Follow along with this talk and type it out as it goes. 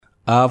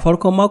A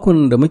farkon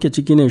makon da muke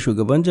ciki ne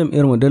shugaban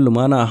jam'iyyar Moden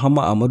Lumana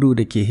Oumarou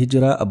da ke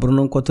hijira a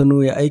birnin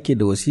Kotun ya aike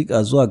da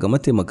wasiƙa zuwa ga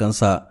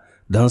mataimakansa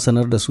don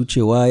sanar da su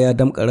cewa ya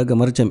damƙa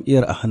ragamar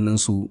jam'iyyar a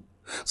hannunsu.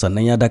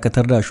 Sannan ya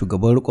dakatar da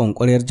shugaban riƙon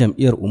ƙwaryar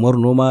jam'iyyar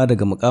Oumarou Noma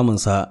daga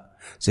mukaminsa,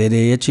 sai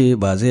dai ya ce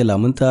ba zai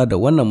lamunta da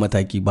wannan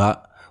mataki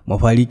ba.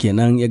 Mafari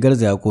kenan ya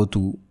garzaya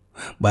kotu.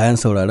 Bayan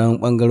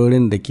sauraron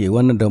ɓangarorin da ke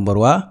wannan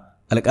dambarwa,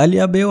 alƙali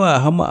ya baiwa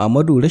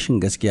Oumarou rashin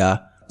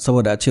gaskiya.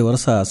 Saboda a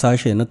cewarsa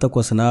sashe na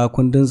 8 na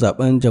kundin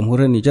zaben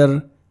jamhuriyar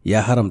Nijar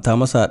ya haramta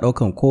masa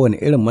ɗaukan kowane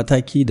irin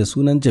mataki da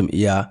sunan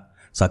jam'iyya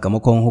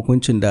sakamakon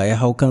hukuncin da ya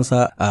hau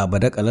kansa a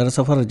badakalar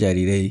safarar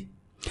jarirai.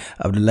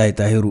 Abdullahi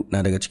Tahiru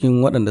na daga cikin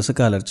waɗanda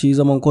suka halarci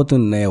zaman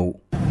kotun na yau.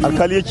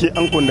 Alkali yake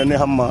an kundane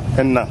Hamma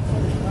yan nan.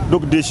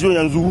 Duk decision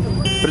yanzu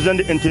president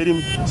da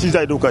interim shi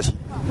zai doka shi.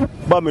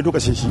 Ba mai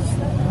doka shi.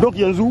 Duk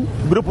yanzu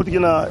bureau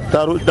politique na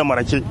taro da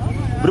marake.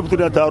 Bureau politique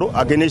na taro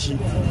a gane shi.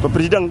 To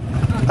president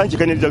an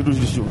cika ne da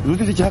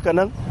zuci ce haka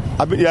nan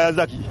abin ya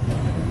zaki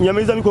ya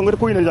mai zami kongre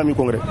ko ina zami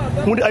kongre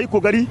mu da ayi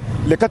kokari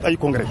le kat ayi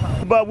kongre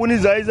ba wani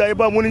zai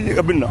ba mu ni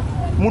abin nan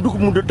mu duk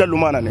mu da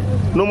lumana ne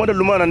noma da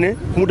lumana ne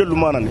mu da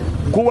lumana ne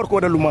ko war ko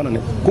da lumana ne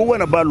ko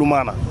wani ba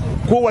lumana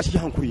ko washi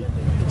hankuri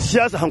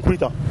siyasa hankuri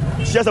ta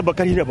siyasa ba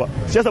kari ne ba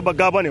siyasa ba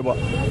gaba ne ba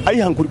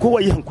ayi hankuri ko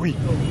wai hankuri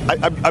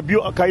a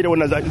biyo a kai da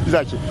wannan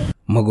zaki.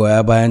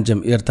 Magoya bayan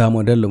jam'iyyar ta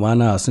Moden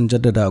Lumana sun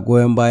jaddada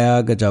goyon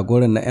baya ga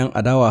jagoran na 'yan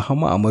adawa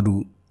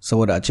Oumarou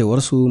saboda a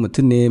cewarsu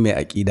mutum ne mai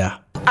aƙida.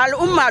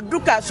 Al'umma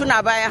duka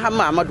suna bayan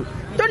Oumarou.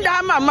 Tun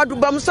da Oumarou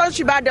ba mu san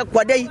shi ba da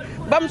kwadai,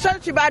 ba mu san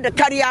shi ba da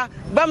karya,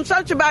 ba mu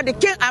san shi ba da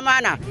kin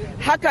amana.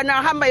 Haka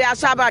nan Hamma ya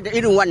saba da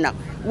irin wannan.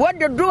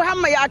 Wadda duk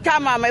Hamma ya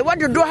kama mai,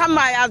 wadda duk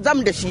Hamma ya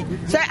zam da shi,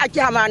 sai a ki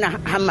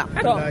Hamma.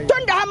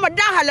 Tun da Hamma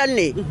dan halal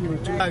ne.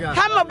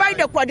 Hamma bai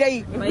da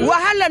kwadai,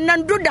 wahalar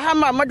nan duk da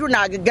Oumarou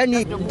na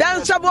gani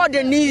dan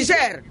saboda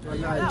Niger.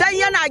 Dan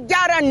yana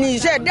gyara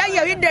Niger, dan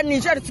ya hidda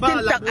Niger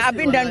cikin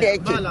abin da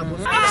yake.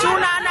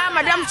 Sunana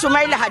Madam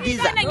Sumaila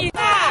Hadiza.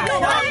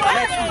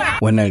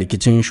 Wannan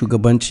rikicin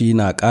shugabanci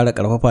na ƙara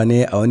ƙarfafa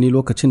ne a wani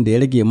lokacin da ya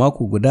rage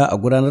mako guda a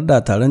gudanar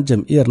da taron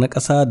jam'iyyar na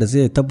ƙasa da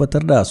zai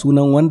tabbatar da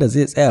sunan wanda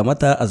zai tsaya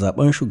mata a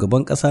zaben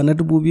shugaban ƙasa na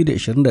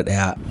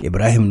 2021.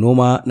 Ibrahim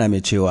Noma na mai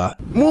cewa.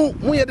 Mu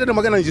yadda da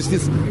maganar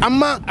justice,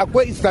 amma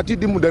akwai statut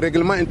dinmu da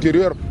reglement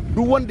interior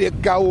duk wanda ya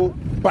kawo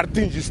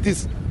partin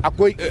justice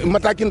akwai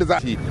matakin da za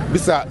a yi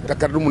bisa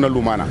takardunmu na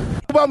lumana.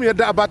 Ba mu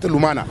yadda a bata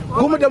lumana.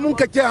 Kuma da mun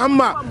kace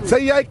Hamma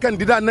sai yayi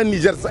kandida nan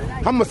Niger,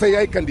 Hamma sai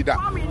yayi kandida.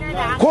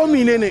 Ko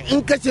menene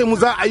in kace mu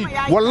za a yi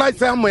wallahi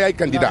sai Hamma yayi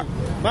kandida.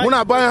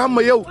 Muna bayan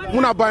Hamma yau,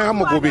 muna bayan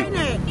Hamma gobe.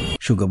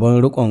 Shugaban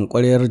rikon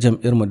ƙwaryar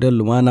jam'iyyar Moden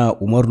Lumana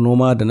Oumarou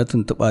Noma da na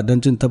tuntuɓa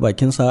don jin ta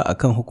bakinsa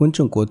akan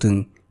hukuncin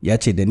kotun ya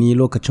ce da ni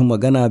lokacin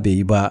magana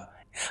bai yi ba.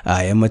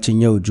 A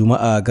yammacin yau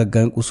Juma'a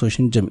gaggan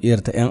kusoshin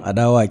jam'iyyar ta 'yan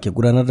adawa ke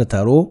gudanar da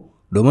taro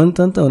domin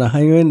tantauna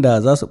hanyoyin da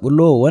za su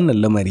bullo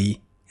wannan lamari.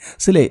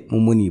 Sule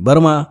Mummuni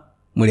Barma,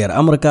 muryar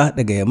Amurka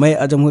daga Yamai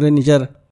a jamhuriyar Nijar.